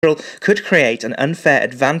could create an unfair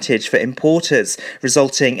advantage for importers,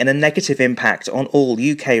 resulting in a negative impact on all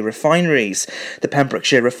UK refineries. The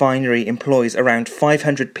Pembrokeshire refinery employs around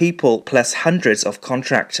 500 people plus hundreds of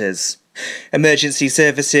contractors. Emergency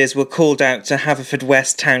services were called out to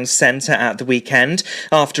Haverfordwest town centre at the weekend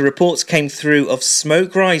after reports came through of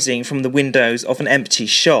smoke rising from the windows of an empty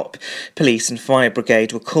shop. Police and fire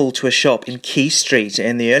brigade were called to a shop in Key Street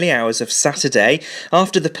in the early hours of Saturday.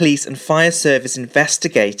 After the police and fire service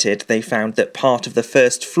investigated, they found that part of the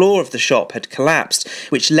first floor of the shop had collapsed,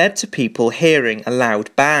 which led to people hearing a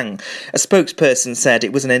loud bang. A spokesperson said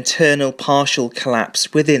it was an internal partial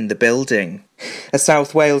collapse within the building. A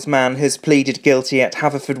South Wales man has pleaded guilty at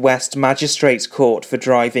Haverfordwest Magistrates Court for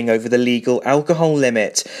driving over the legal alcohol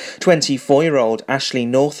limit. 24-year-old Ashley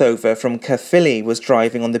Northover from Caerphilly was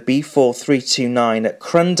driving on the B4329 at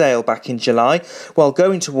Crundale back in July while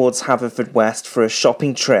going towards Haverfordwest for a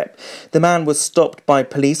shopping trip. The man was stopped by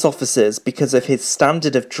police officers because of his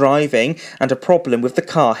standard of driving and a problem with the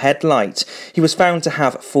car headlight. He was found to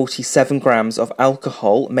have 47 grams of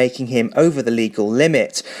alcohol, making him over the legal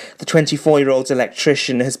limit. The 24-year-old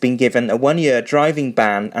electrician has been given a 1-year driving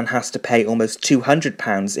ban and has to pay almost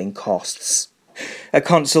 £200 in costs. A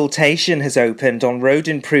consultation has opened on road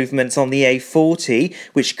improvements on the A40,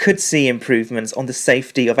 which could see improvements on the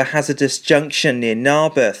safety of a hazardous junction near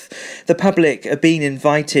Narberth. The public are being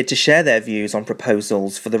invited to share their views on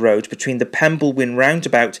proposals for the road between the Pemblewyn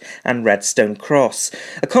roundabout and Redstone Cross.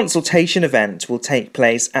 A consultation event will take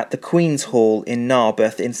place at the Queen's Hall in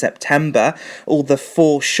Narberth in September. All the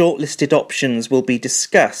 4 shortlisted options will be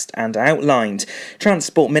discussed and outlined.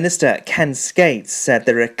 Transport Minister Ken Skates said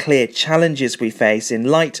there are clear challenges we face in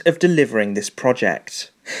light of delivering this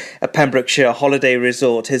project. A Pembrokeshire holiday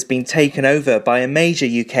resort has been taken over by a major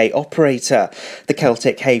UK operator. The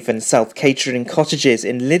Celtic Haven self-catering cottages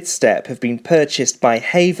in Lidstep have been purchased by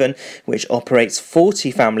Haven, which operates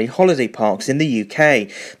 40 family holiday parks in the UK.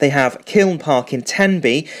 They have Kiln Park in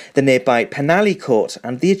Tenby, the nearby Penally Court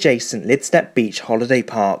and the adjacent Lidstep Beach Holiday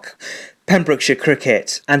Park. Pembrokeshire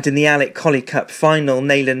cricket, and in the Alec Colley Cup final,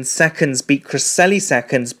 Neyland Seconds beat Cresselly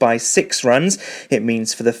Seconds by 6 runs. It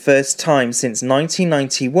means for the first time since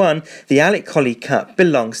 1991, the Alec Colley Cup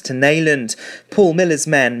belongs to Neyland. Paul Miller's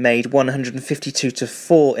men made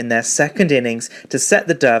 152-4 in their second innings to set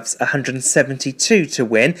the Doves 172 to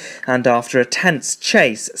win, and after a tense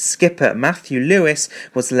chase, skipper Matthew Lewis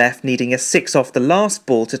was left needing a 6 off the last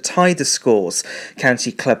ball to tie the scores.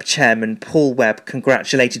 County Club chairman Paul Webb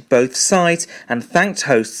congratulated both sides and thanked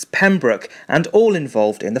hosts Pembroke and all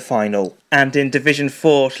involved in the final. And in Division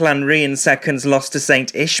 4, Llanrhian Seconds lost to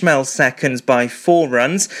St Ishmael Seconds by 4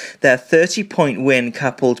 runs. Their 30-point win,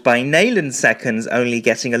 coupled by Neyland Seconds only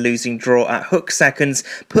getting a losing draw at Hook Seconds,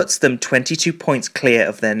 puts them 22 points clear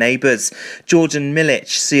of their neighbours. Jordan Milic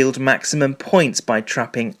sealed maximum points by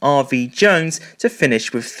trapping RV Jones to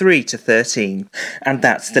finish with 3-13. And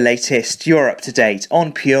that's the latest. You're up to date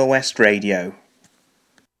on Pure West Radio.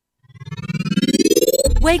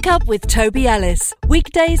 Wake up with Toby Ellis.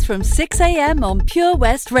 Weekdays from 6 a.m. on Pure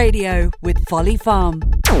West Radio with Folly Farm.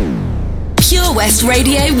 Pure West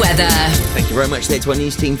Radio weather. Thank you very much there to our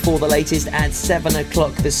news team for the latest at 7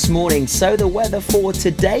 o'clock this morning. So the weather for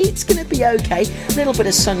today, it's going to be okay. A little bit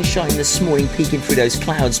of sunshine this morning peeking through those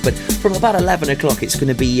clouds, but from about 11 o'clock it's going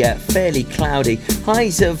to be fairly cloudy.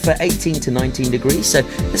 Highs of 18 to 19 degrees, so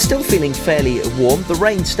it's still feeling fairly warm. The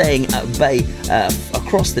rain staying at bay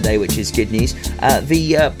across the day, which is good news.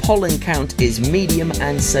 The pollen count is medium,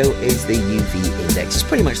 and so is the UV index. It's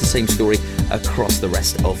pretty much the same story across the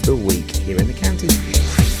rest of the week here in the county.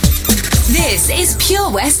 This is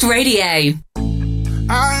Pure West Radio.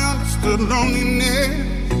 I understood loneliness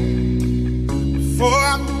before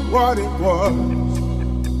I knew what it was.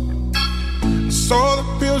 I saw the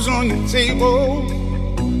pills on your table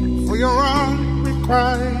for your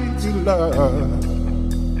unrequited love. Oh,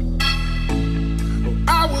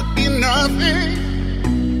 I would be nothing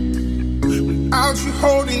without you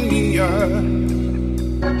holding me up.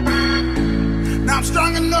 Now I'm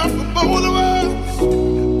strong enough for both of us,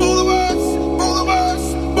 both of us, both of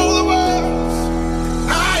us, both of us.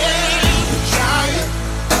 I am a giant.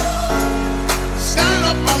 Stand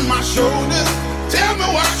up on my shoulders. Tell me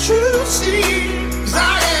what you see. 'Cause I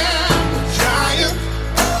am a giant.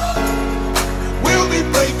 We'll be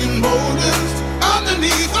breaking boulders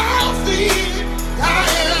underneath our feet.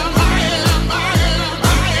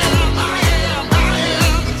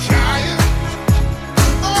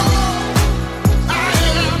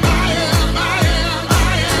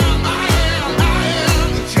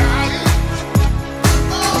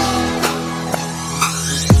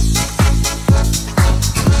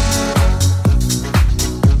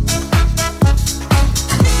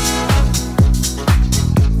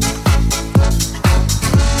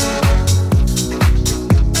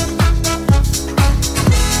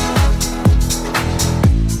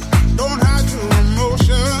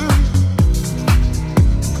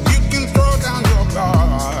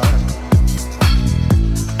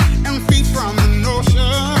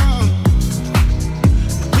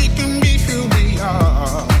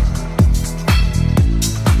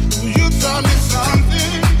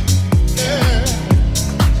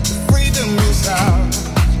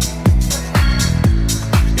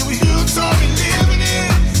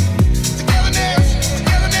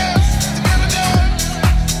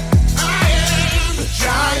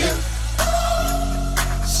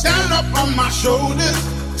 up on my shoulders.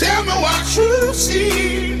 Tell me what you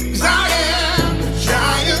see. 'Cause I am a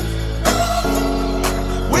giant.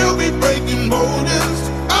 We'll be breaking boulders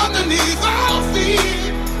underneath our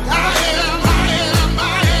feet. I am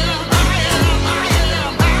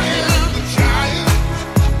the giant.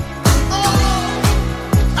 Oh,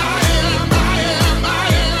 I am the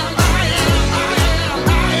giant.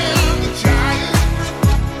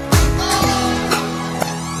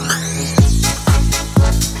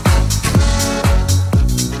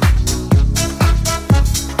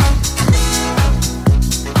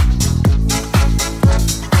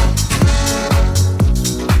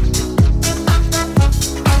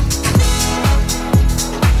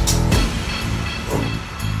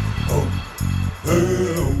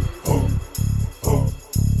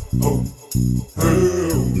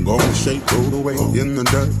 I'm gonna shake, roll the way in the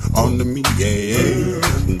dirt under me, yeah.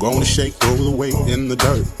 I'm gonna shake, roll the way in the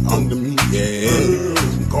dirt under me, yeah.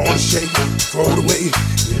 I'm gonna shake, throw the way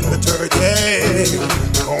in the dirt, yeah.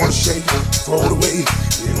 I'm gonna shake, throw the way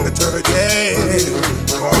in the dirt, yeah.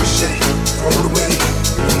 I'm gonna shake, throw the way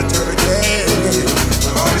in the dirt, yeah.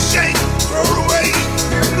 I'm gonna shake, throw the way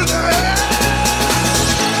in the dirt.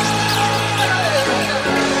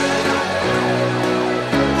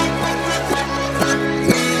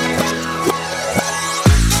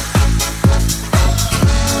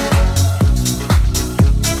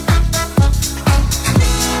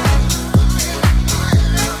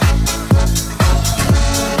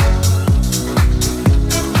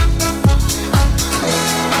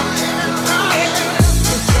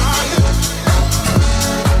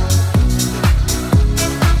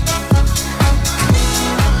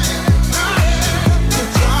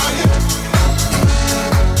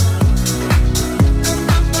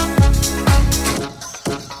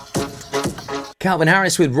 Calvin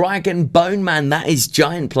Harris with Rag and Bone Man. That is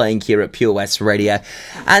Giant playing here at Pure West Radio.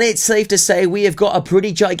 And it's safe to say we have got a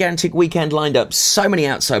pretty gigantic weekend lined up. So many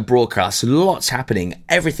outside broadcasts, lots happening.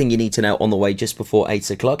 Everything you need to know on the way just before 8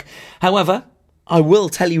 o'clock. However, I will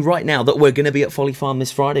tell you right now that we're going to be at Folly Farm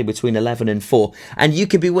this Friday between 11 and 4, and you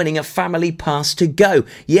could be winning a family pass to go.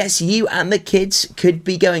 Yes, you and the kids could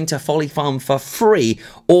be going to Folly Farm for free,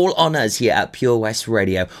 all on us here at Pure West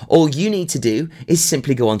Radio. All you need to do is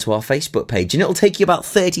simply go onto our Facebook page, and it'll take you about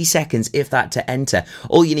 30 seconds, if that, to enter.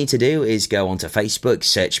 All you need to do is go onto Facebook,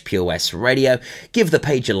 search Pure West Radio, give the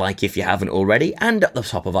page a like if you haven't already, and at the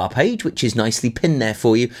top of our page, which is nicely pinned there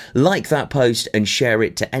for you, like that post and share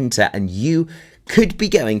it to enter, and you could be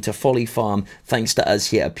going to Folly Farm thanks to us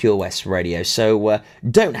here at Pure West Radio. So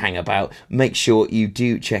don't hang about. Make sure you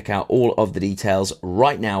do check out all of the details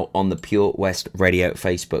right now on the Pure West Radio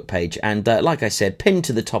Facebook page. And like I said, pinned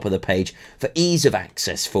to the top of the page for ease of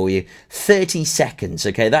access for you. 30 seconds,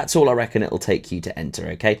 okay? That's all I reckon it'll take you to enter,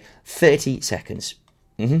 okay? 30 seconds.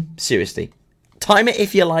 Seriously. Time it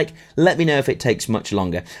if you like. Let me know if it takes much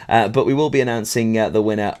longer. But we will be announcing the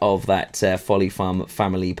winner of that Folly Farm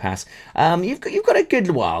Family Pass. You've got a good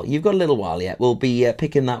while. You've got a little while yet. We'll be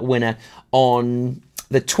picking that winner on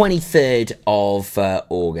the 23rd of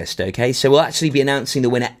August, okay? So we'll actually be announcing the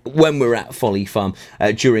winner when we're at Folly Farm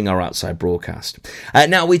during our outside broadcast.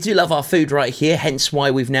 Now, we do love our food right here, hence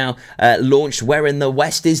why we've now launched Where in the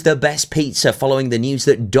West is the Best Pizza, following the news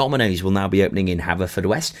that Domino's will now be opening in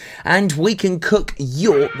Haverfordwest, and we can cook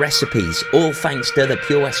your recipes, all thanks to the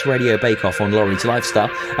Pure West Radio Bake Off on Laurie's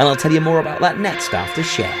Lifestyle, and I'll tell you more about that next after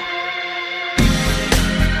Share.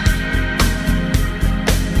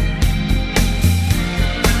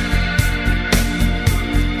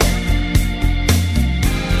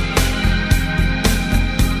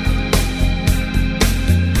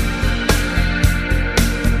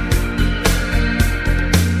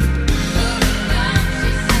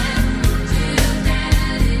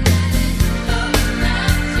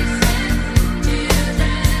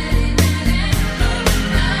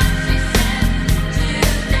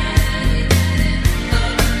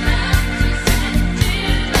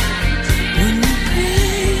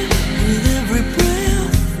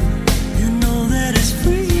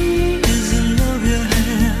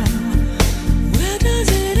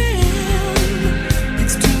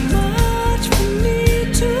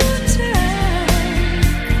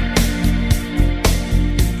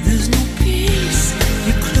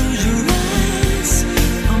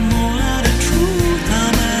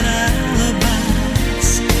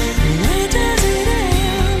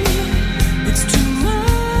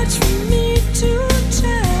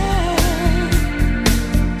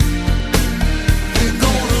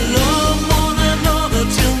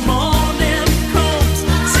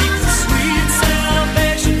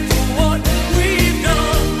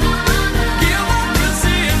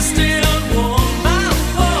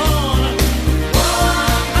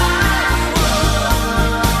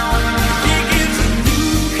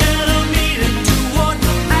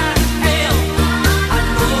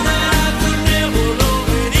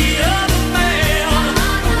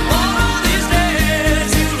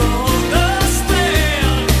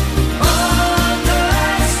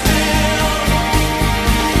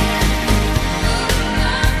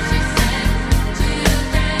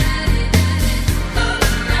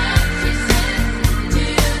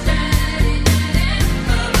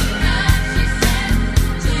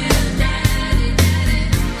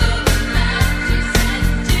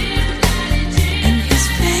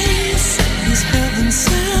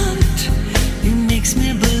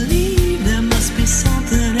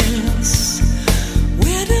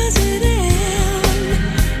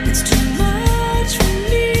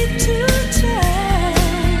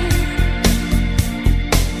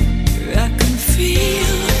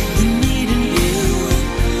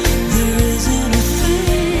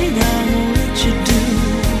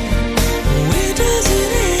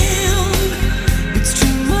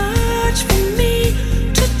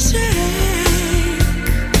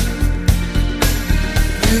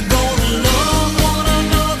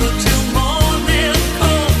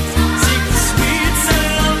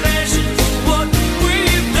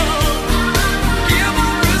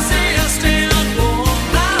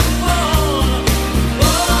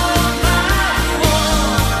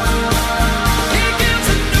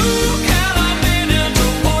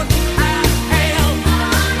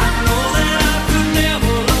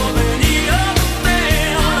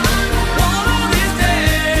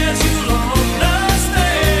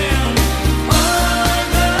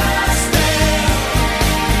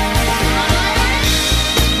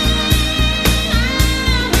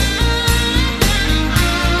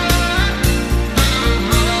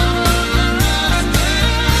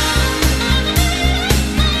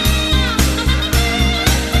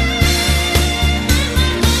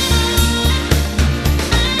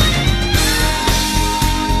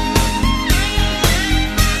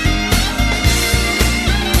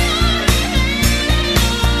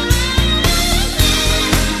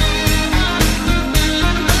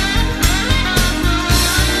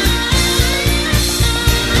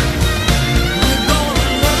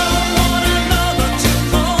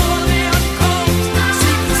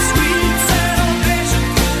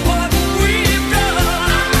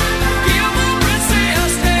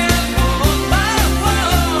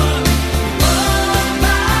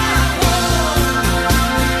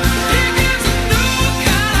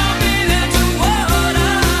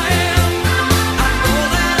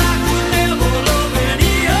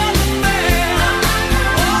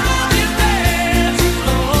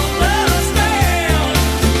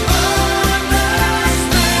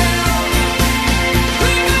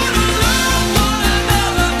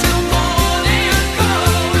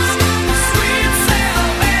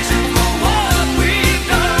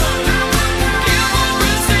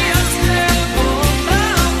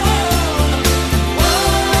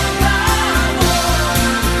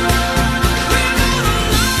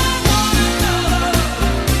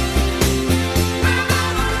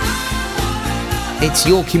 It's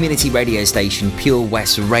your community radio station, Pure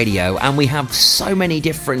West Radio, and we have so many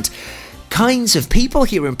different kinds of people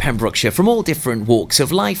here in Pembrokeshire from all different walks of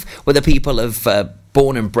life, whether people have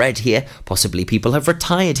born and bred here, possibly people have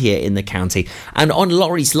retired here in the county. And on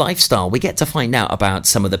Laurie's Lifestyle, we get to find out about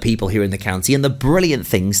some of the people here in the county and the brilliant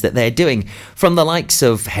things that they're doing, from the likes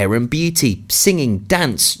of hair and beauty, singing,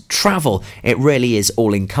 dance, travel. It really is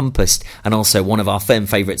all encompassed. And also one of our firm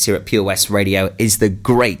favourites here at Pure West Radio is the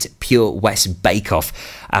great Pure West Bake Off,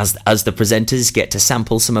 as the presenters get to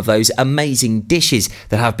sample some of those amazing dishes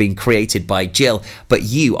that have been created by Jill. But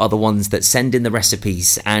you are the ones that send in the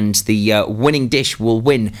recipes, and the winning dish will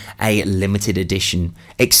win a limited edition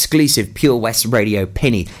exclusive Pure West Radio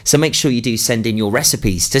pinny. So make sure you do send in your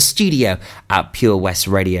recipes to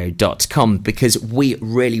studio@purewestradio.com, because we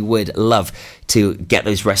really would love to get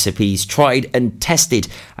those recipes tried and tested,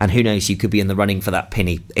 and who knows, you could be in the running for that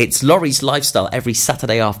penny. It's Laurie's Lifestyle every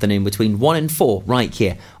Saturday afternoon between 1 and 4 right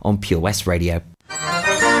here on Pure West Radio.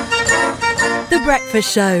 The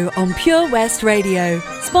Breakfast Show on Pure West Radio,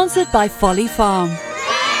 sponsored by Folly Farm.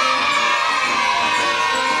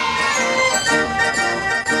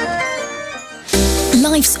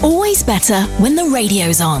 Life's always better when the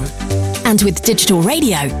radio's on. And with digital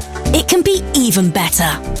radio, it can be even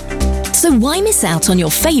better. So why miss out on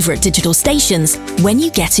your favourite digital stations when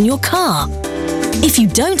you get in your car? If you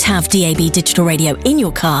don't have DAB digital radio in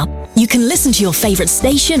your car, you can listen to your favourite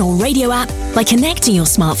station or radio app by connecting your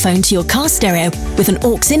smartphone to your car stereo with an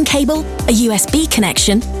aux-in cable, a USB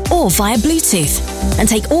connection, or via Bluetooth, and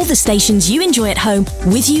take all the stations you enjoy at home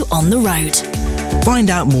with you on the road. Find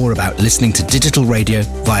out more about listening to digital radio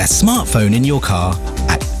via smartphone in your car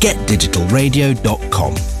at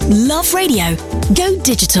getdigitalradio.com. Love radio. Go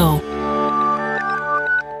digital.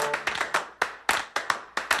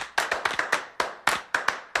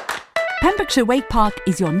 Pembrokeshire Wake Park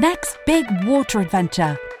is your next big water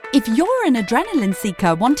adventure. If you're an adrenaline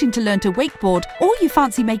seeker wanting to learn to wakeboard, or you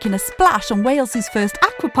fancy making a splash on Wales's first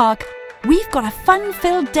aquapark, we've got a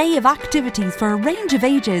fun-filled day of activities for a range of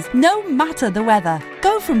ages, no matter the weather.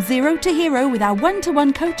 Go from zero to hero with our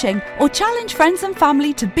one-to-one coaching, or challenge friends and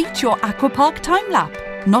family to beat your aquapark time-lap.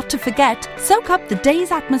 Not to forget, soak up the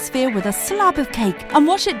day's atmosphere with a slab of cake and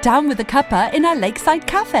wash it down with a cuppa in our lakeside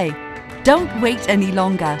cafe. Don't wait any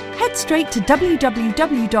longer. Head straight to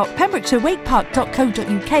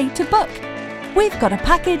www.pembrokeshirewakepark.co.uk to book. We've got a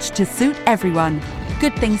package to suit everyone.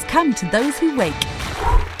 Good things come to those who wake.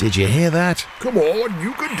 Did you hear that? Come on,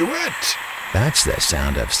 you can do it. That's the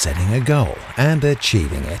sound of setting a goal and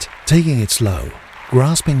achieving it. Taking it slow,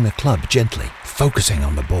 grasping the club gently, focusing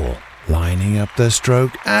on the ball, lining up the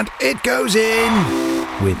stroke, and it goes in!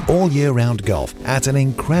 With all year-round golf at an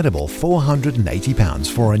incredible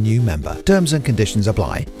 £480 for a new member. Terms and conditions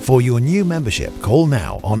apply. For your new membership, call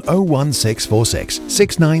now on 01646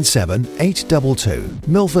 697 822.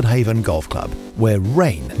 Milford Haven Golf Club, where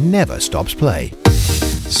rain never stops play.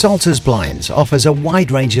 Salters Blinds offers a wide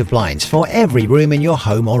range of blinds for every room in your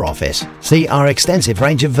home or office. See our extensive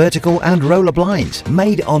range of vertical and roller blinds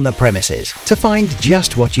made on the premises to find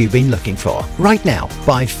just what you've been looking for. Right now,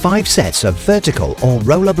 buy 5 sets of vertical or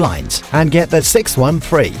roller blinds and get the 6th one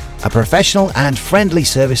free. A professional and friendly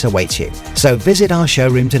service awaits you. So visit our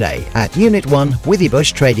showroom today at Unit 1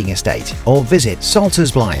 Withybush Trading Estate or visit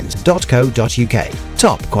saltersblinds.co.uk.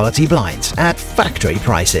 Top quality blinds at factory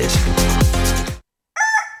prices.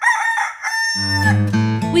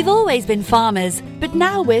 We've always been farmers, but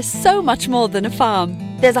now we're so much more than a farm.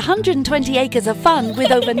 There's 120 acres of fun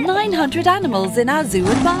with over 900 animals in our zoo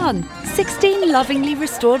and barn, 16 lovingly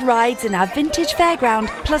restored rides in our vintage fairground,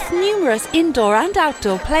 plus numerous indoor and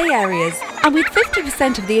outdoor play areas. And with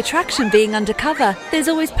 50% of the attraction being undercover, there's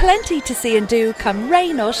always plenty to see and do come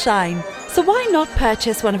rain or shine. So why not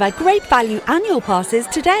purchase one of our great value annual passes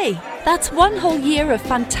today? That's 1 whole year of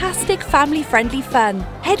fantastic family-friendly fun.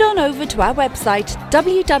 Head on over to our website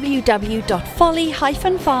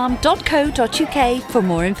www.folly-farm.co.uk for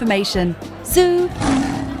more information. Zoo,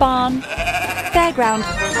 barn, fairground,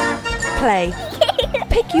 play.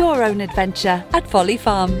 Pick your own adventure at Folly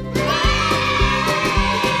Farm.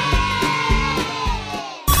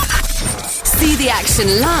 See the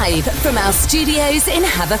action live from our studios in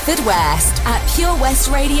Haverfordwest at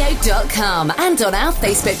purewestradio.com and on our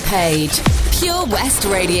Facebook page, Pure West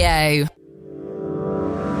Radio.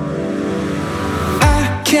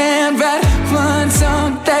 I can't write one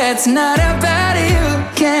song that's not about you.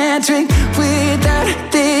 Can't drink without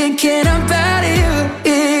thinking about you.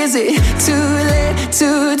 Is it too late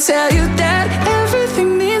to tell you that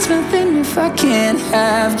everything means nothing if I can't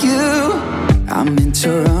have you? I'm in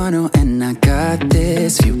Toronto and I got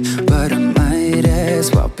this view, but I might as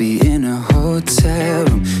well be in a hotel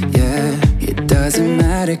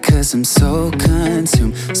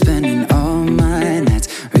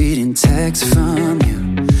text from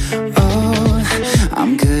you. Oh,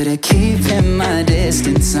 I'm good at keeping my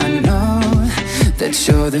distance. I know that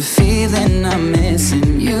you're the feeling I'm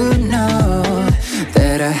missing. You know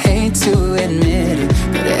that I hate to admit it,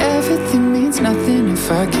 but everything means nothing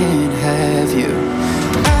if I can't have you.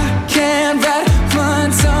 I can't write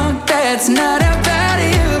one song that's not about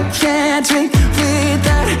you. Can't drink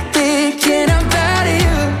without thinking about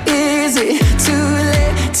you. Is it too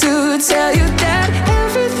late to tell you that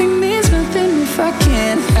everything means nothing if I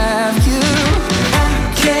can't have you? I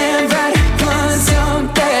can't write one song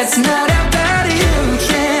that's not about you.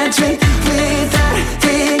 Can't drink without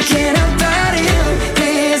thinking about you.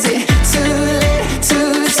 Is it too late to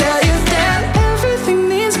tell you that everything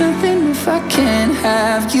means nothing if I can't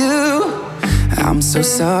have you? I'm so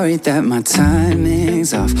sorry that my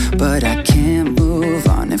timing's off, but I can't move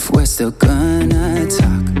on if we're still gonna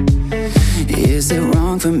talk. Is it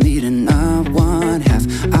wrong for me to not want half?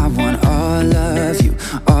 I want all of you,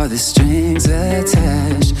 all the strings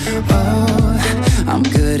attached. Oh, I'm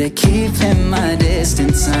good at keeping my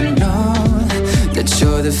distance. I know that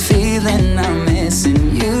you're the feeling I'm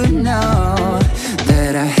missing. You know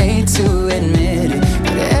that I hate to admit it,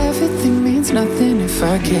 but everything means nothing if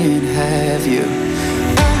I can't have you.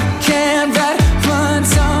 I can't write one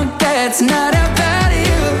song that's not about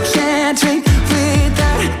you. Can't drink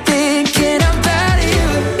without thinking about you.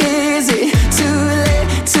 Is it too late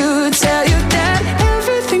to tell you that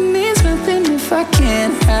everything means nothing if I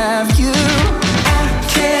can't have you? I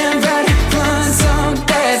can't write one song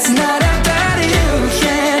that's not about you.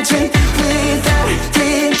 Can't drink without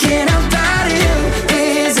thinking about you.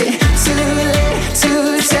 Is it too late to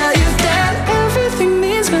tell you that everything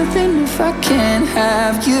means nothing if I can't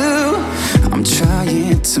have you? I'm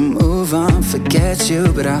trying to move on, forget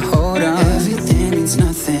you, but I hold on. Everything means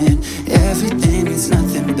nothing, everything means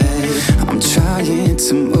nothing, babe. I'm trying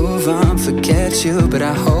to move on, forget you, but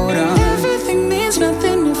I hold on. Everything means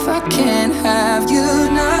nothing if I can't have you.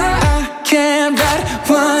 No, I can't write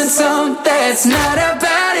one song that's not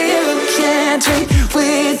about you. Can't drink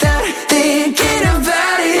without thinking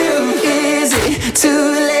about you. Is it too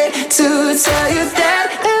late to tell you that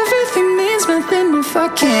everything means nothing if I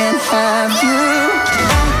can't have you?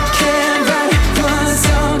 I can't write one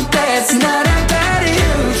song that's not about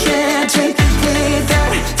you. Can't drink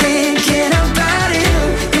without thinking about you.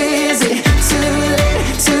 Is it too late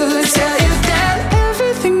to tell you that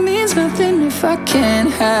everything means nothing if I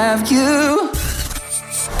can't have you?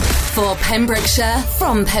 For Pembrokeshire,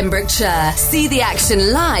 from Pembrokeshire. See the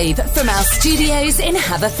action live from our studios in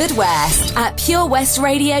Haverfordwest at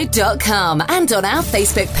purewestradio.com and on our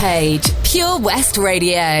Facebook page, Pure West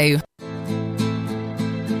Radio.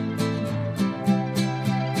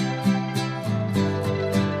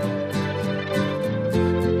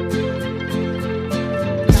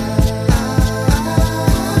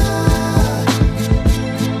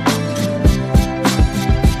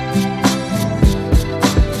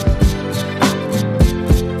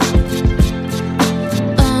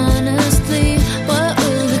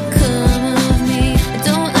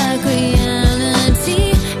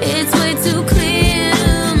 It's way too clear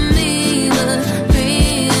to me.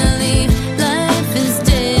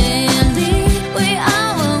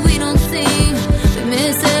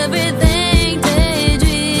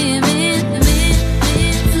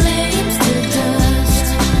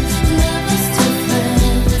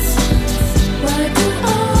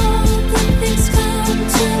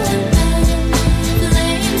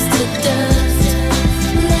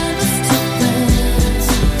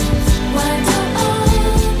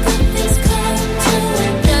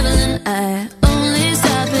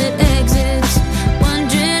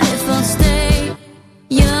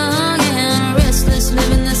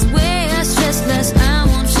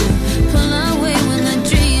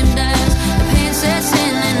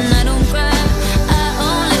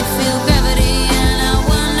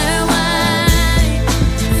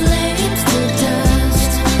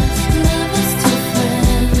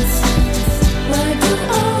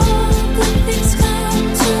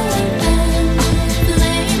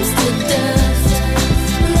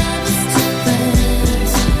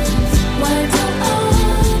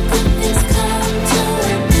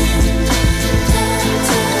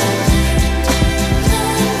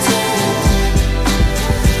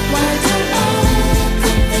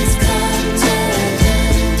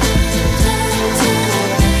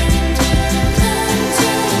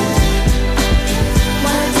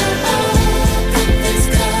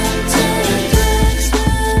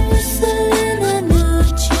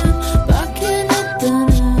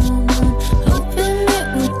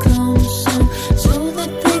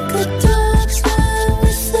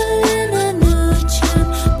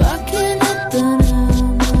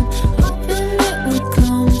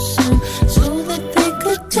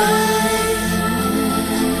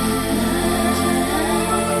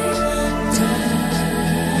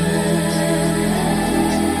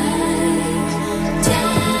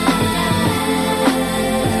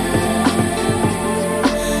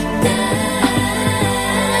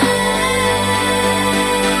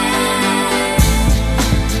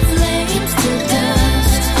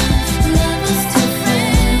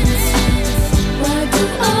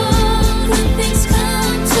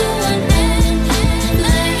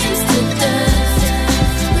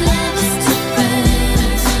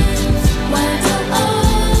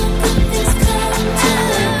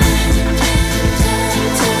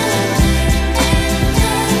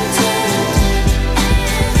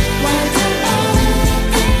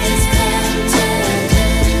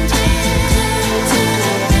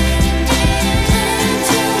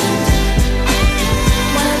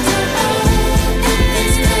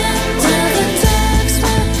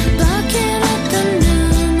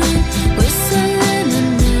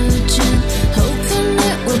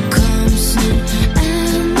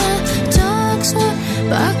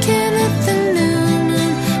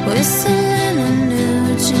 whistling a new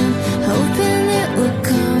tune, hoping it would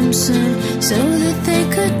come soon so that they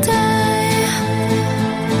could die.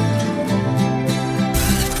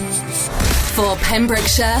 For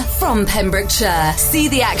Pembrokeshire, from Pembrokeshire. See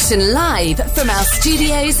the action live from our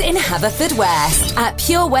studios in Haverfordwest at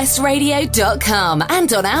purewestradio.com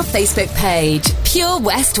and on our Facebook page, Pure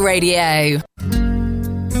West Radio.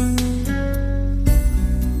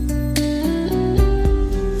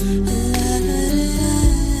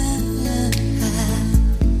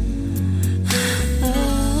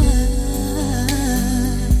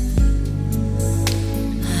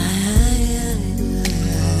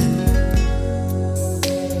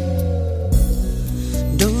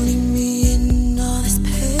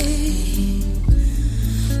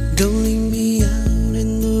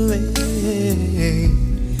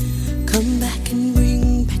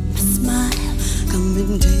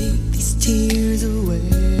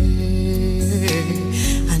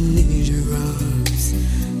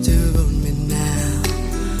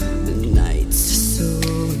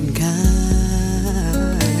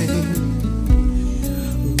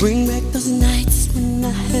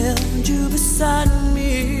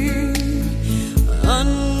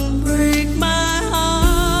 Unbreak my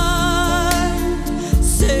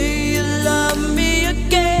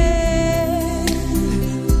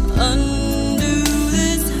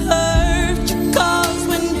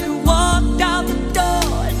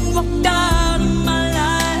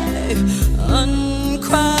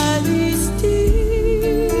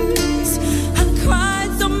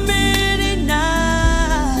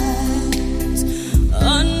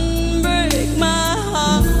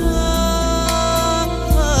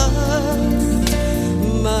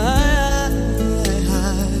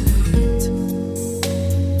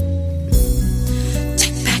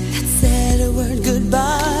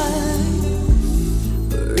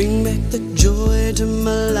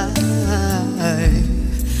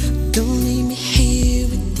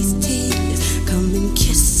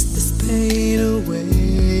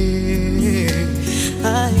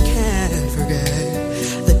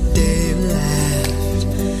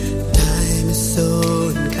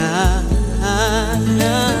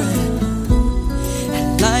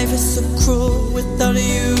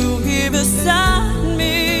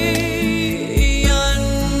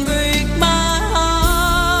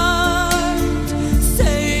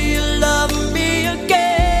say you love me again.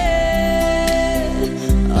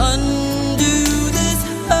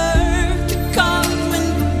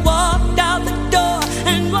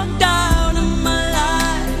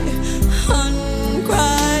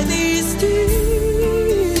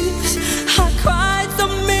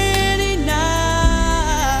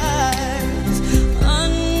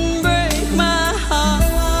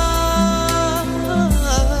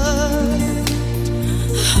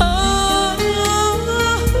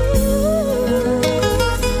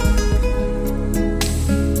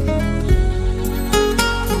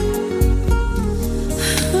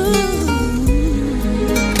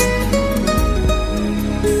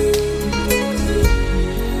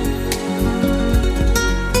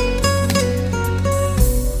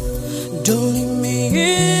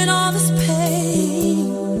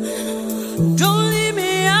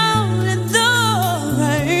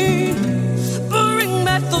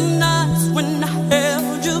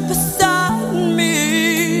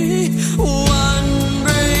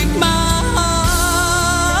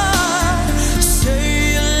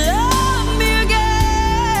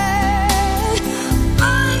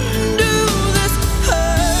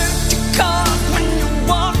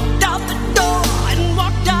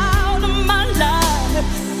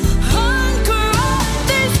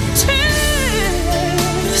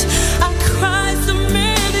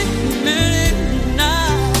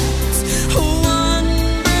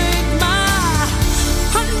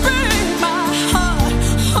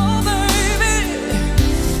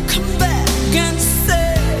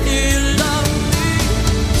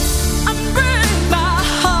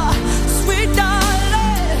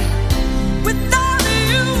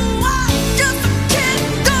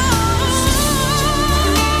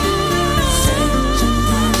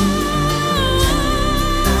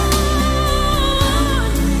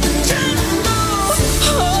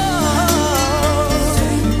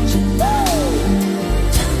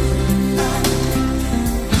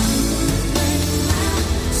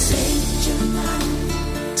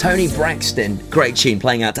 Tony Braxton, great tune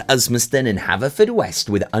playing out to Usmaston and Haverfordwest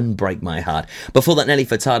with Unbreak My Heart. Before that, Nelly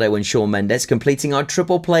Furtado and Shawn Mendes completing our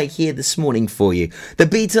triple play here this morning for you. The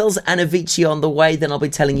Beatles and Avicii on the way, then I'll be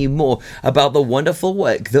telling you more about the wonderful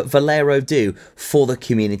work that Valero do for the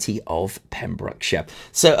community of Pembrokeshire.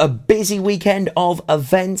 So a busy weekend of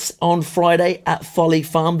events on Friday at Folly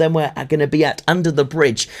Farm. Then we're going to be at Under the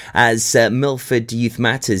Bridge as Milford Youth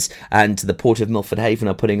Matters and the Port of Milford Haven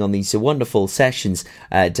are putting on these wonderful sessions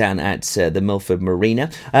down at the Milford Marina.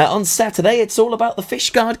 On Saturday, it's all about the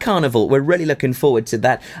Fishguard Carnival. We're really looking forward to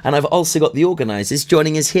that. And I've also got the organisers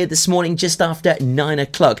joining us here this morning just after 9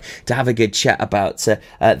 o'clock to have a good chat about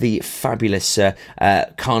the fabulous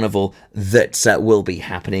carnival that will be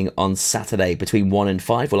happening on Saturday between 1 and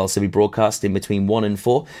 5. We'll also be broadcasting between 1 and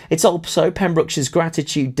 4. It's also Pembrokeshire's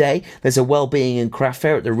Gratitude Day. There's a Wellbeing and Craft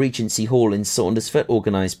Fair at the Regency Hall in Saundersfoot,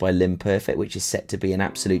 organised by Lynn Perfect, which is set to be an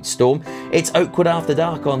absolute storm. It's Oakwood After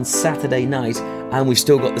Dark on Saturday night, and we've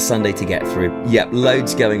still got the Sunday to get through. Yep,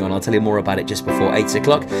 loads going on. I'll tell you more about it just before 8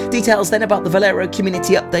 o'clock. Details then about the Valero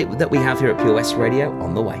community update that we have here at Pure West Radio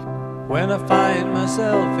on the way. When I find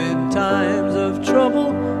myself in times of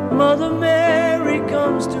trouble, Mother Mary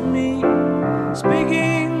comes to me,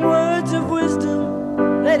 speaking words of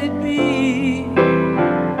wisdom, let it be.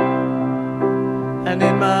 And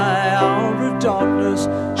in my hour of darkness,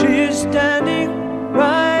 she is standing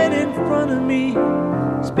right in front of me,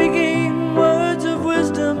 speaking words of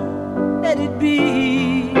wisdom, let it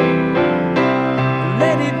be.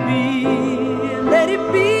 Let it be, let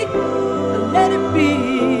it be, let it be.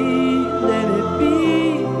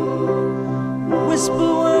 Whisper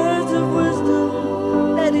words of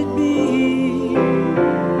wisdom, let it be.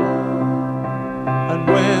 And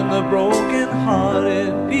when the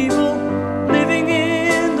broken-hearted people living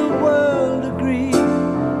in the world agree,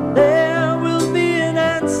 there will be an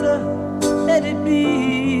answer, let it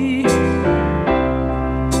be.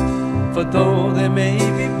 For though they may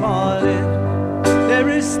be parted, there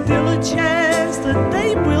is still a chance that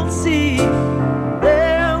they will see.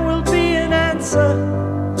 There will be an answer,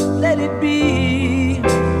 let it be.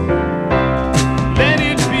 Let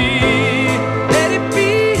it be, let it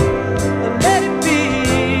be, let it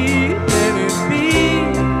be, let it be.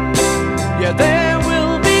 Yeah, there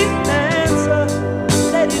will be an answer,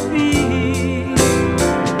 let it be.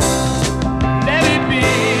 Let it be,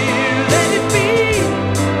 let it be,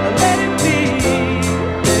 let it be,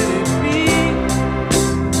 let it be.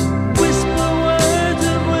 Whisper words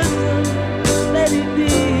of wisdom, let it be.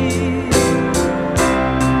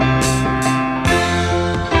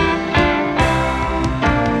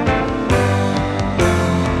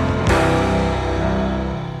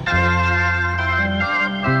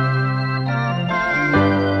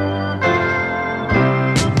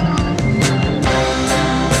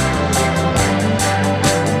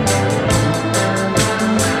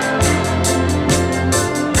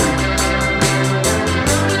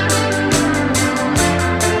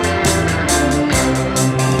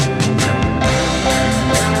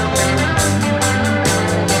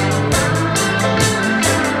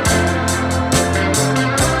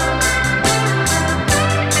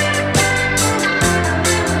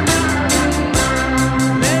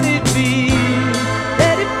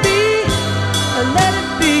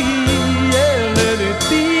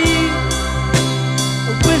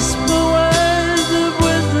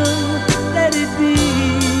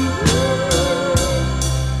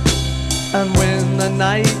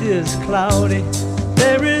 Cloudy,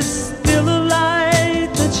 there is still a light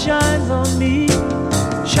that shines on me.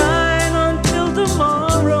 Shine until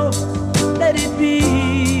tomorrow, let it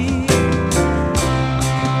be.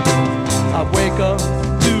 I wake up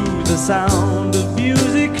to the sound of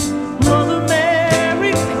music. Mother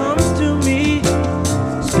Mary comes to me,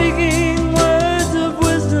 speaking words of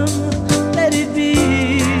wisdom, let it be.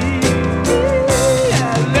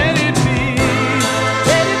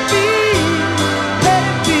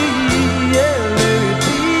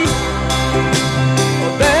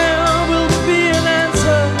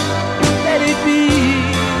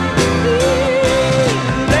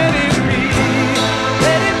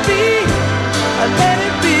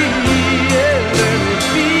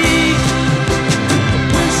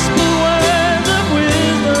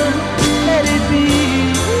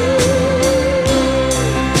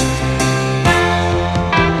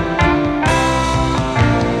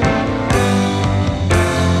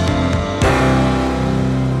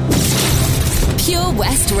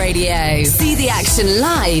 Radio. See the action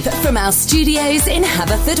live from our studios in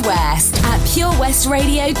Haverfordwest at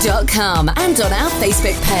purewestradio.com and on our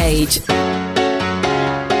Facebook page.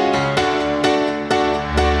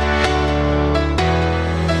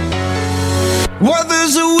 Well,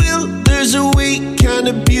 there's a will, there's a way,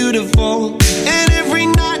 kinda beautiful. And every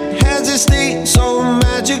night has its day, so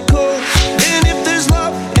magical. And if there's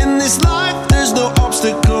love in this life, there's no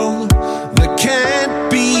obstacle that can't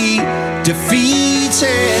be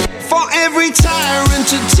defeated. For every tyrant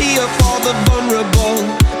to tear for the vulnerable.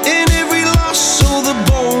 In every loss, all the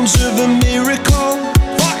bones of a miracle.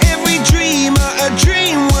 For every dreamer, a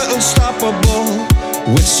dream we're unstoppable.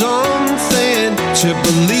 With something to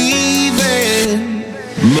believe in.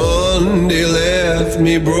 Monday left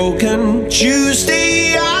me broken.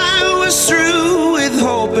 Tuesday I was through with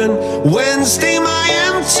hoping. Wednesday my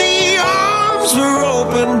empty arms were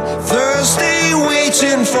open. Thursday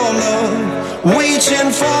waiting for love, waiting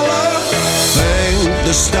for love. Thank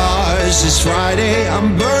the stars it's Friday.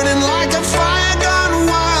 I'm burning like a fire gone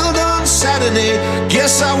wild on Saturday.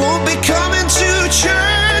 Guess I won't be coming to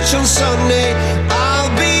church on Sunday.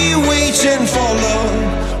 I'll be waiting for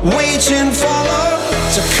love, waiting for love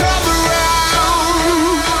to come around.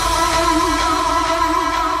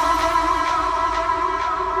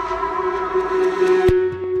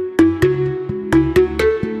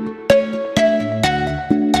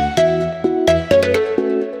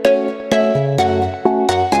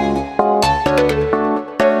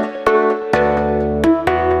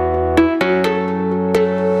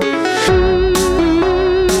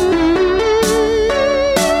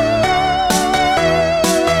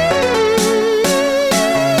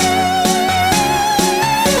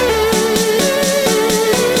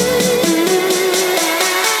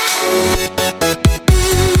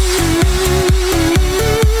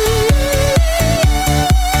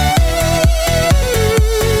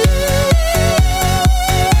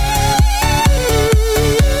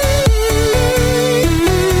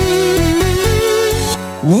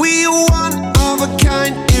 We are one of a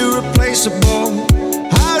kind, irreplaceable.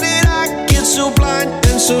 How did I get so blind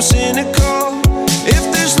and so cynical?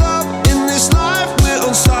 If there's love in this life, we're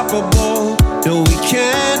unstoppable. No, we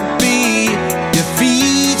can't be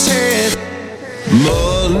defeated.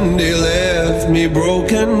 Monday left me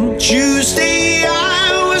broken. Tuesday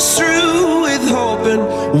I was through with hoping.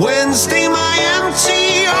 Wednesday my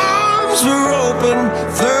empty arms were open.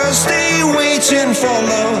 Thursday waiting for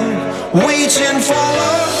love, waiting for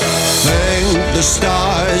love. Thank the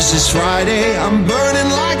stars it's Friday. I'm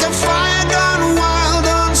burning like a fire gone wild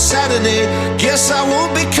on Saturday. Guess I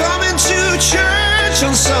won't be coming to church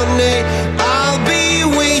on Sunday. I'll be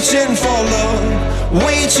waiting for love,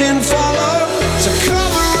 waiting for love to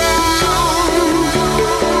come around.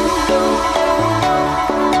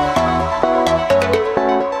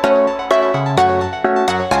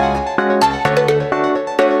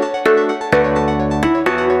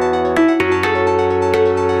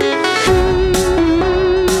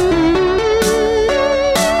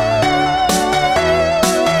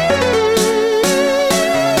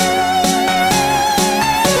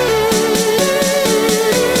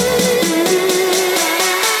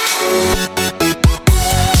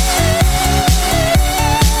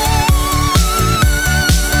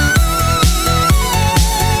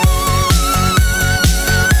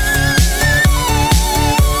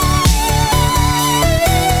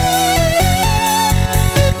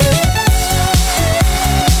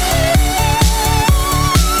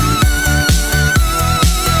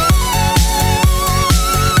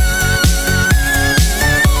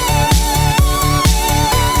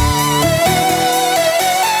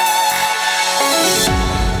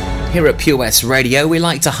 Here at Pure West Radio, we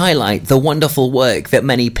like to highlight the wonderful work that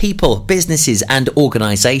many people, businesses and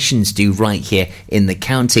organisations do right here in the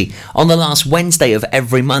county. On the last Wednesday of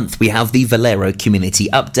every month, we have the Valero Community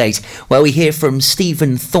Update, where we hear from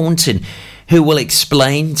Stephen Thornton, who will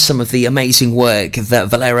explain some of the amazing work that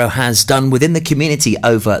Valero has done within the community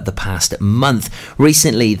over the past month.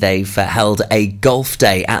 Recently, they've held a golf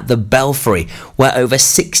day at the Belfry, where over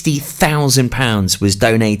 £60,000 was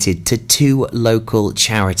donated to 2 local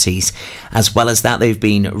charities. As well as that, they've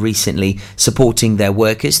been recently supporting their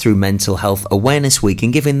workers through Mental Health Awareness Week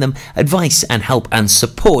and giving them advice and help and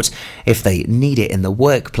support if they need it in the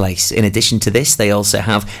workplace. In addition to this, they also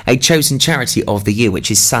have a chosen charity of the year,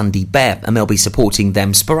 which is Sandy Bear, and they'll be supporting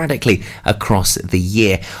them sporadically across the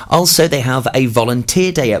year. Also, they have a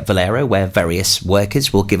volunteer day at Valero where various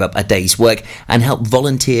workers will give up a day's work and help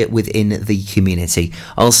volunteer within the community.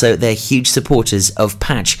 Also, they're huge supporters of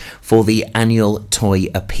Patch for the annual toy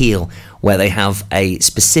appeal. where they have a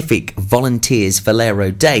specific Volunteers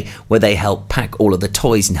Valero Day where they help pack all of the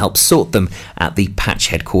toys and help sort them at the patch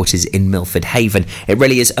headquarters in Milford Haven. It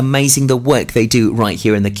really is amazing the work they do right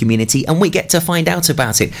here in the community, and we get to find out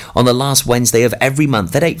about it on the last Wednesday of every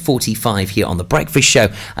month at 8:45 here on The Breakfast Show,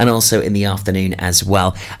 and also in the afternoon as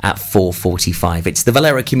well at 4:45. It's the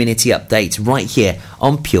Valero Community Update right here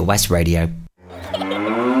on Pure West Radio.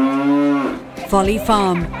 Folly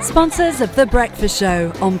Farm, sponsors of The Breakfast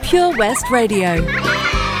Show on Pure West Radio.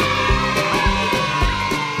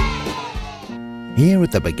 Here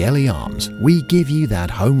at the Begelly Arms, we give you that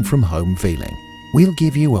home from home feeling. We'll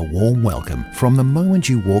give you a warm welcome from the moment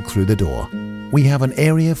you walk through the door. We have an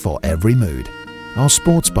area for every mood. Our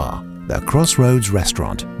sports bar, the Crossroads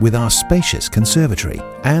restaurant with our spacious conservatory,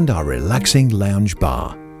 and our relaxing lounge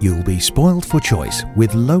bar. You'll be spoiled for choice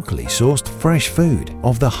with locally sourced fresh food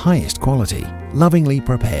of the highest quality, lovingly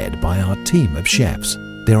prepared by our team of chefs.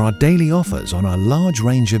 There are daily offers on a large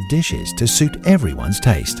range of dishes to suit everyone's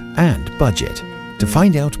taste and budget. To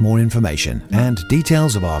find out more information and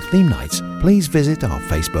details of our theme nights, please visit our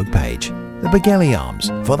Facebook page, The Begelly Arms,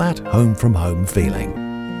 for that home from home feeling.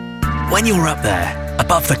 When you're up there,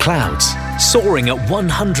 above the clouds, soaring at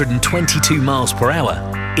 122 miles per hour,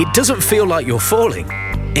 it doesn't feel like you're falling.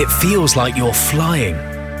 It feels like you're flying.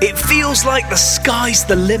 It feels like the sky's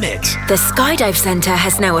the limit. The Skydive Centre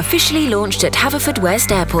has now officially launched at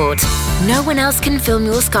Haverfordwest Airport. No one else can film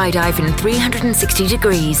your skydive in 360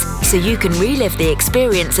 degrees, so you can relive the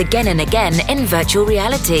experience again and again in virtual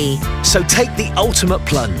reality. So take the ultimate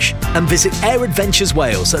plunge and visit Air Adventures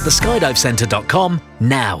Wales at theskydivecentre.com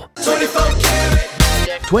now.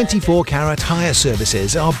 24 Carat Hire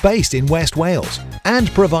Services are based in West Wales and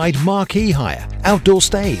provide marquee hire, outdoor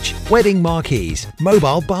stage, wedding marquees,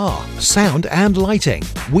 mobile bar, sound and lighting.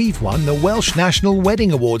 We've won the Welsh National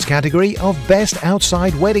Wedding Awards category of Best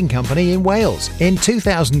Outside Wedding Company in Wales in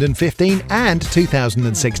 2015 and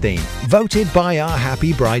 2016, voted by our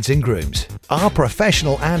happy brides and grooms. Our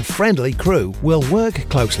professional and friendly crew will work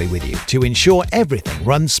closely with you to ensure everything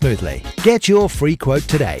runs smoothly. Get your free quote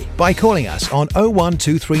today by calling us on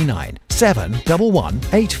 01239 711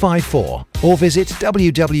 854 or visit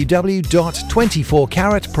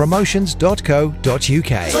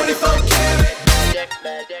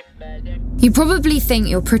www.24caratpromotions.co.uk. You probably think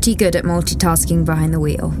you're pretty good at multitasking behind the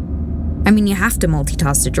wheel. I mean, you have to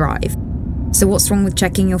multitask to drive. So what's wrong with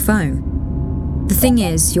checking your phone? The thing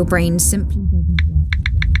is, your brain simply doesn't work.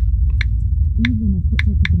 Even a quick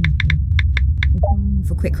look at the message, or firing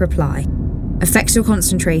off a quick reply, affects your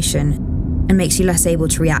concentration and makes you less able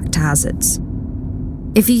to react to hazards.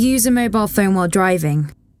 If you use a mobile phone while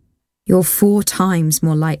driving, you're 4 times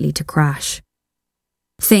more likely to crash.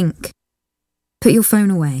 Think. Put your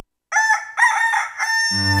phone away.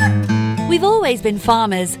 We've always been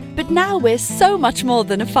farmers, but now we're so much more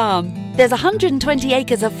than a farm. There's 120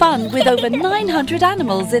 acres of fun with over 900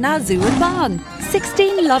 animals in our zoo and barn,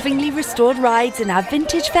 16 lovingly restored rides in our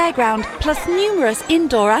vintage fairground, plus numerous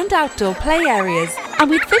indoor and outdoor play areas. And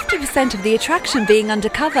with 50% of the attraction being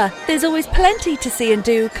undercover, there's always plenty to see and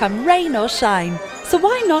do come rain or shine. So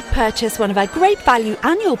why not purchase one of our great value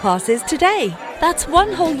annual passes today? That's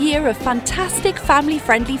 1 whole year of fantastic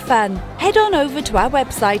family-friendly fun. Head on over to our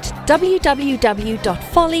website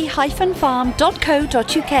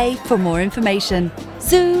www.folly-farm.co.uk for more information.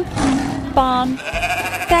 Zoo, barn,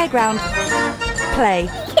 fairground, play.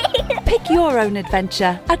 Pick your own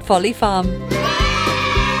adventure at Folly Farm.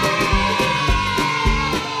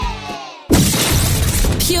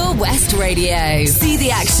 Pure West Radio. See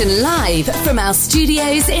the action live from our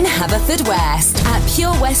studios in Haverfordwest at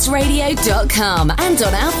purewestradio.com and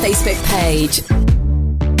on our Facebook page.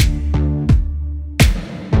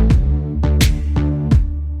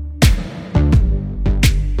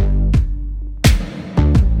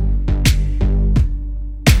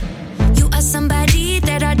 You are somebody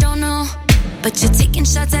that I don't know, but you're taking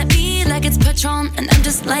shots at me like it's Patron, and I'm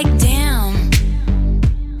just like, damn.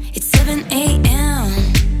 It's 7 a.m.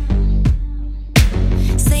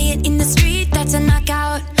 Say it in the street, that's a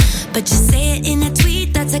knockout. But you say it in a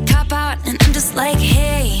tweet, that's a cop-out. And I'm just like,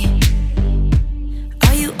 hey,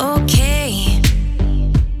 are you okay?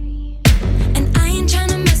 And I ain't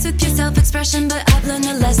tryna mess with your self-expression, but I've learned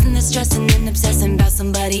a lesson that stressing and obsessing about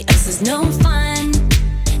somebody else is no fun.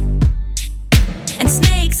 And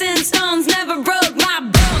snakes and stones never broke my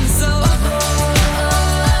bones, so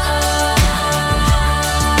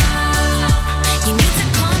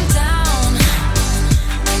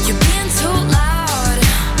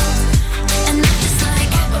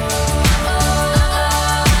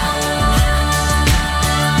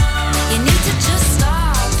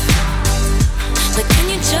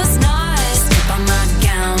just not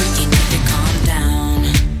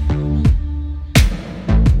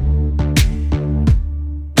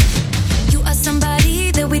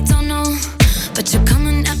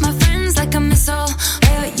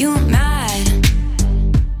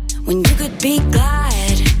be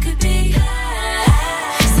glad.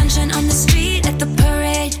 Sunshine on the street at the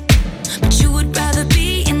parade, but you would rather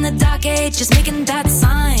be in the dark age, just making that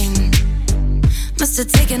sign. Must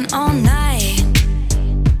have taken all night.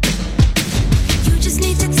 You just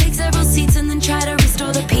need to take several seats and then try to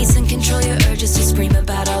restore the peace and control your urges to scream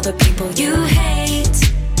about all the people you hate.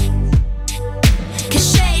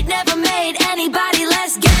 'Cause shade never made anybody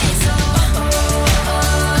less gay. So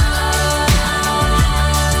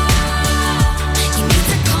you need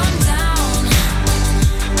to calm down.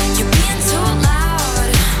 You're being too loud,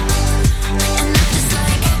 and I'm just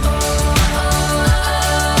like,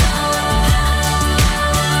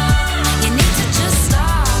 you need to just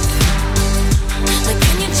stop. Like,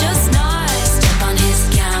 can you just not step on his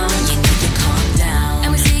gown? You need to calm down. And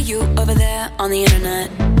we see you over there on the internet,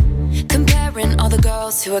 comparing all the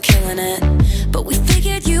girls who are killing it. But we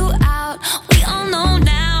figured you out. We all know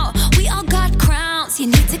now. We all got crowns. You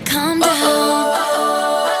need to calm down.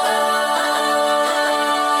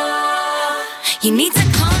 You need to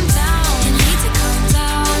calm down. You need to calm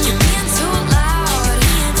down. You're being too loud. You're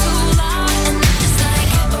being too loud. And I'm just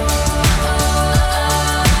like,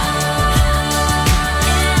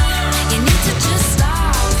 you need to just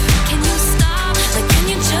stop. Can you stop? Like, can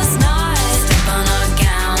you just not step on our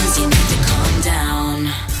gowns? You need to calm down.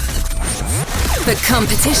 For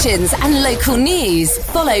competitions and local news,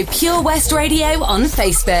 follow Pure West Radio on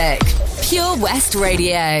Facebook. Pure West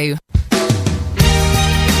Radio.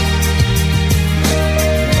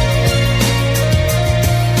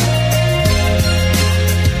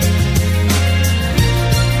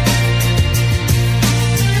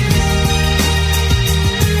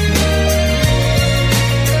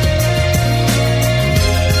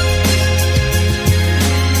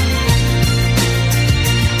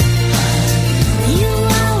 You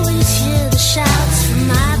always hear the shouts from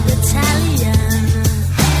my battalion,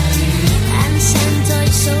 and send toy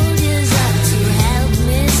soldiers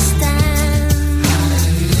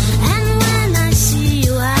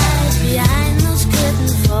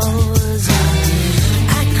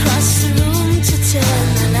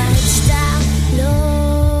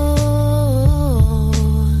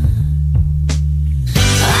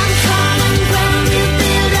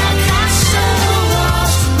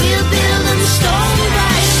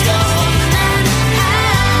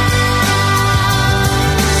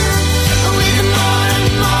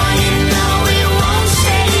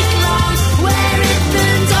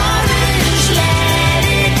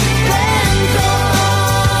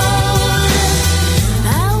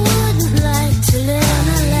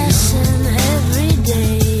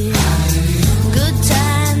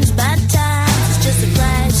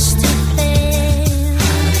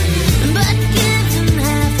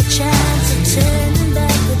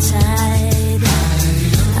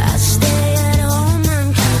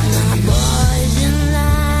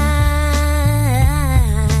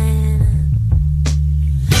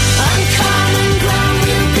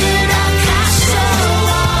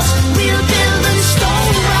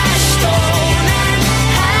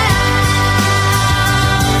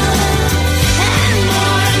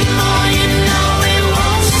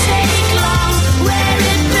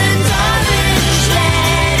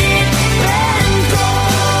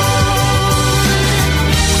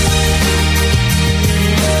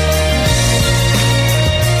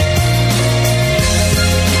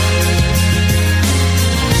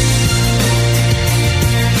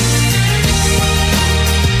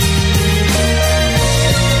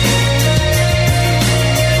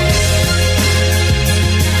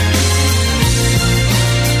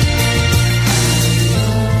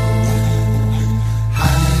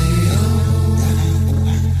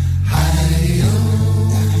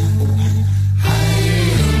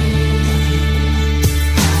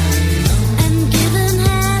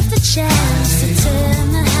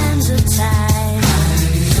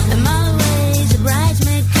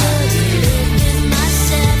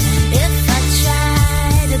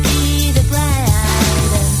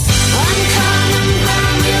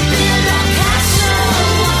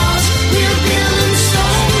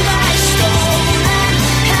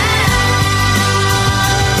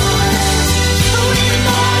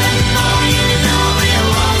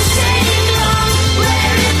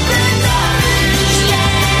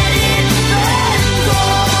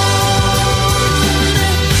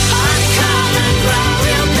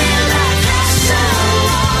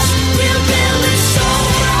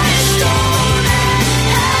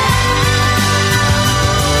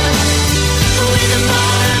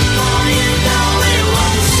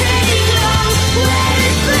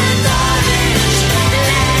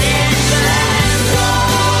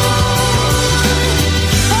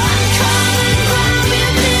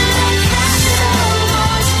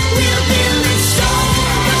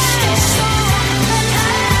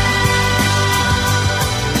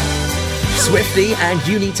Thrifty and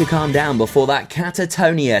You Need to Calm Down. Before that,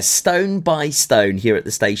 Catatonia, Stone by Stone, here at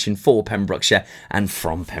the station for Pembrokeshire and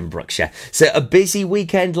from Pembrokeshire. So a busy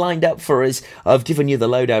weekend lined up for us. I've given you the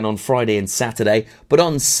lowdown on Friday and Saturday, but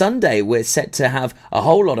on Sunday we're set to have a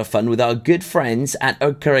whole lot of fun with our good friends at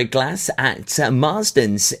Oakcurry Glass at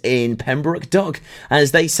Marsden's in Pembroke Dock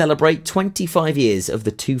as they celebrate 25 years of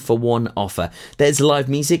the 2-for-1 offer. There's live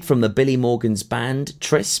music from the Billy Morgan's band,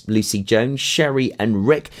 Tris, Lucy Jones, Sherry and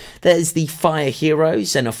Rick. There's the Fire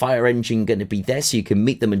Heroes and a fire engine going to be there so you can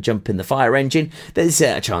meet them and jump in the fire engine. There's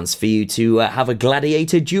a chance for you to have a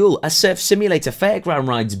gladiator duel, a surf simulator, fairground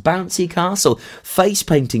rides, bouncy castle, face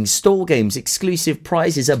painting, stall games, exclusive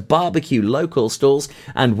prizes, a barbecue, local stalls,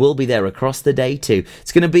 and we'll be there across the day too.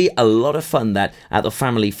 It's going to be a lot of fun that at the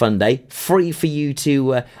Family Fun Day, free for you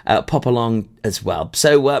to pop along as well.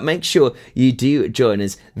 So make sure you do join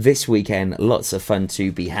us this weekend. Lots of fun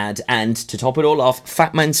to be had. And to top it all off,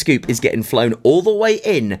 Fat Man Scoop is getting flown all the way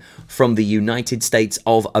in from the United States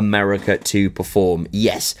of America to perform.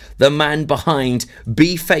 Yes, the man behind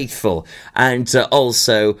Be Faithful and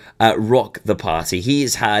also Rock the Party. He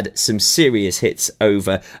has had some serious hits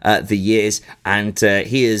over the years, and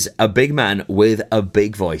he is a big man with a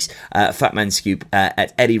big voice. Fat Man Scoop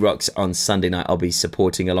at Eddie Rocks on Sunday night. I'll be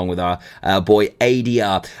supporting along with our boy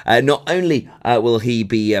ADR. Not only will he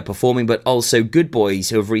be performing, but also Good Boys,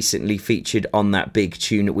 who have recently featured on that big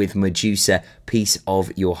tune with Medusa, Piece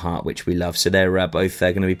of Your Heart, which we love. So they're both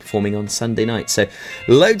going to be performing on Sunday night. So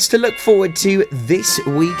loads to look forward to this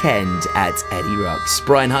weekend at Eddie Rocks.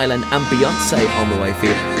 Brian Hyland and Beyonce on the way for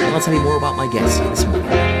you. And I'll tell you more about my guests this morning.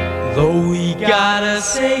 Though we gotta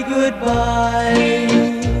say goodbye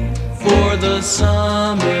for the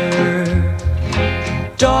summer,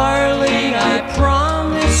 darling, I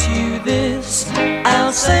promise you this,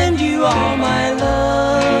 I'll send you all my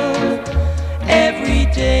love every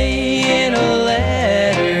day in a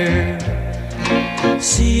letter,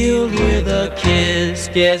 sealed with a kiss.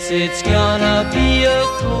 Guess it's gonna be a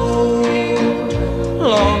cold,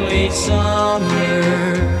 lonely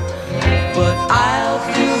summer, but I'll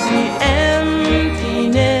fill the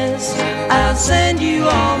emptiness. I'll send you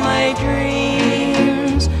all my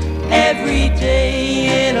dreams every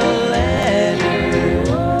day in a letter,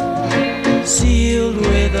 sealed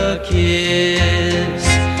with a kiss.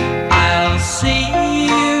 I'll see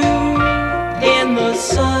you in the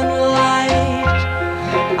sunlight,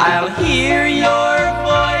 I'll hear your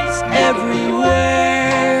voice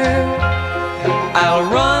everywhere, I'll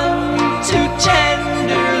run to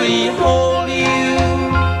tenderly hold you,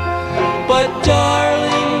 but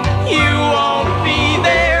darling, you won't be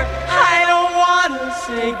there. I don't want to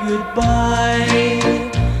say goodbye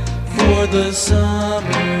for the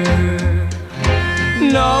summer,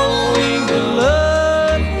 knowing the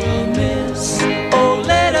love we'll miss. Oh,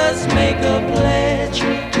 let us make a pledge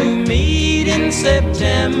to meet in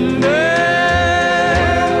September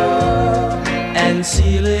and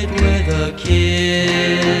seal it with a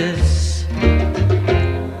kiss.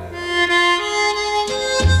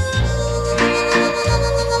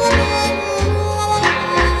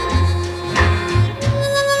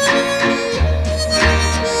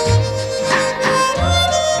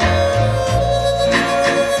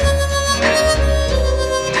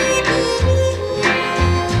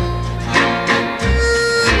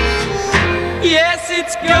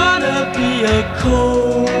 It's gonna be a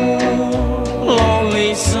cold,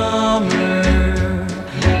 lonely summer,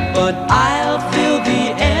 but I'll fill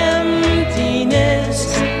the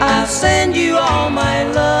emptiness. I'll send you all my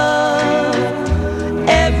love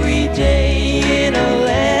every day in a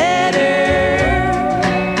letter,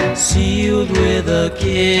 sealed with a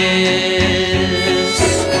kiss,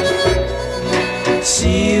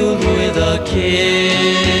 sealed with a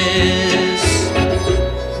kiss,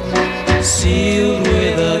 sealed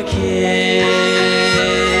with a kiss.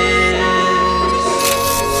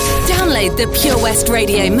 Download the Pure West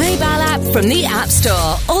Radio mobile app from the App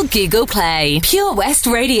Store or Google Play. Pure West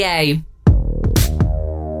Radio.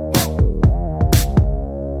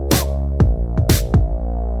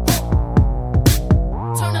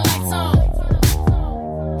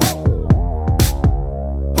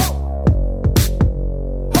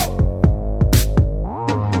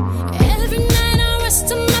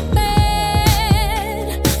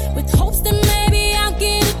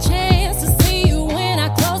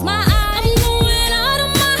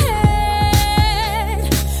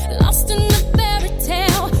 Lost in the fairy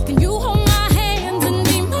tale. Can you hold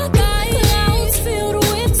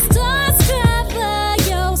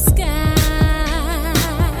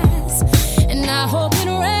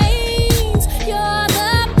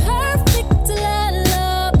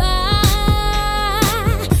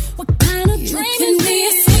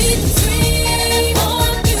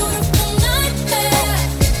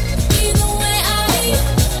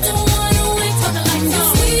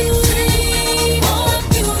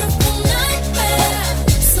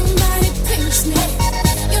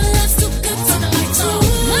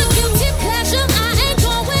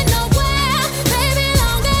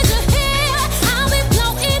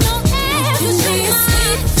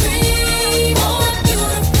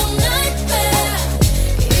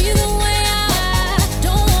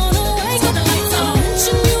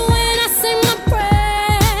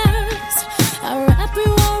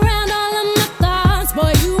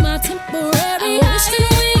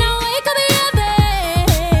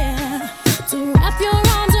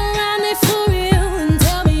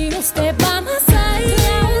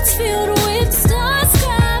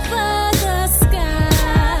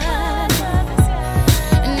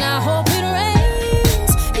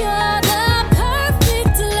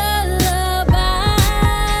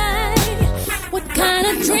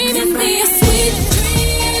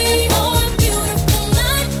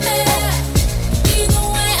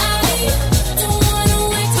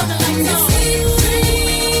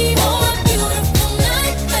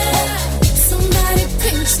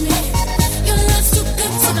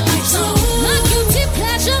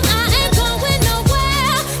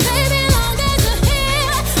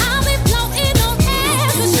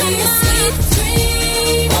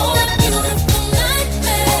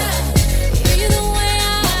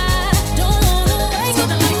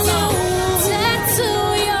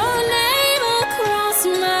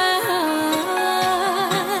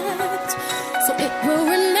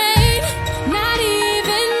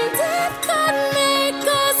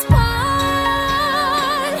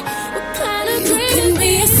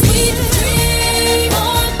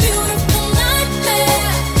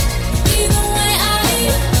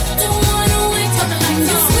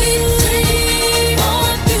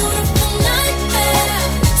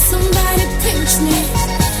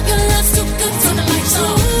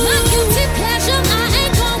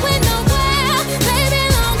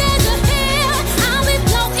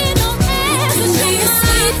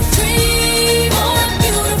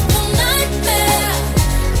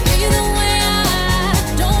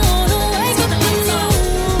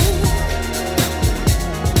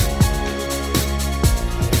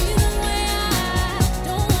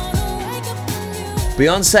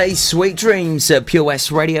Beyonce, Sweet Dreams at Pure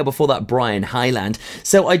West Radio. Before that, Brian Highland.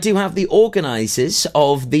 So I do have the organisers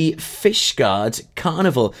of the Fishguard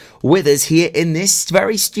Carnival with us here in this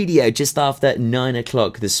very studio just after 9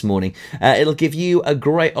 o'clock this morning. It'll give you a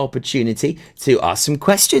great opportunity to ask some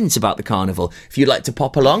questions about the carnival. If you'd like to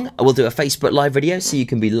pop along, we'll do a Facebook Live video so you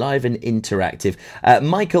can be live and interactive.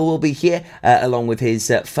 Michael will be here along with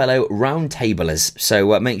his fellow roundtablers.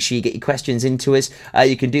 So make sure you get your questions into us.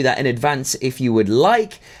 You can do that in advance if you would like.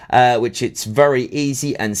 Which it's very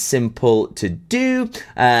easy and simple to do.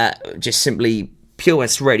 Just simply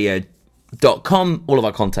purewestradio.com. All of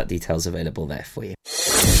our contact details available there for you.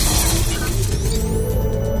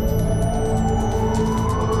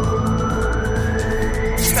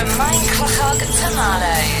 From Mine Clochog to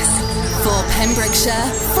Marlows. For Pembrokeshire,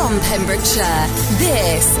 from Pembrokeshire,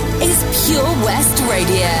 this is Pure West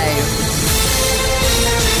Radio.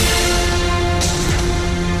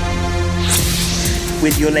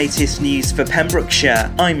 With your latest news for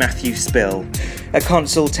Pembrokeshire, I'm Matthew Spill. A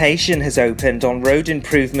consultation has opened on road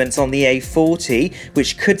improvements on the A40,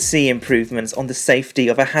 which could see improvements on the safety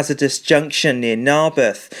of a hazardous junction near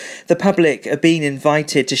Narberth. The public are being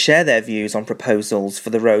invited to share their views on proposals for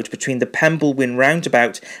the road between the Pemblewyn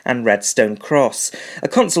roundabout and Redstone Cross. A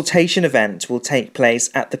consultation event will take place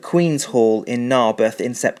at the Queen's Hall in Narberth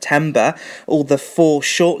in September. All the 4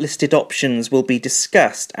 shortlisted options will be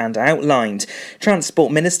discussed and outlined.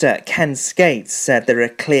 Transport Minister Ken Skates said there are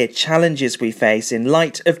clear challenges we face in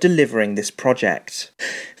light of delivering this project.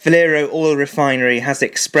 Valero Oil Refinery has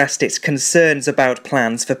expressed its concerns about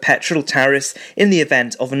plans for petrol tariffs in the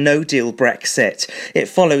event of a no-deal Brexit. It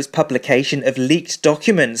follows publication of leaked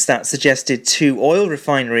documents that suggested 2 oil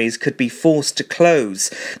refineries could be forced to close.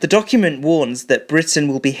 The document warns that Britain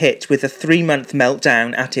will be hit with a 3-month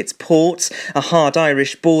meltdown at its ports, a hard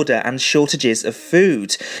Irish border and shortages of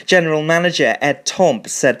food. General Manager Ed Tomp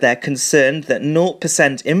said they're concerned that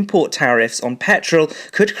 0% import tariffs on petrol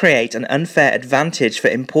could create an unfair advantage for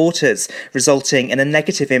importers, resulting in a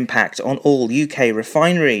negative impact on all UK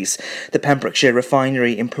refineries. The Pembrokeshire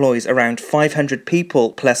refinery employs around 500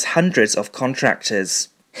 people plus hundreds of contractors.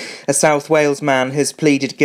 A South Wales man has pleaded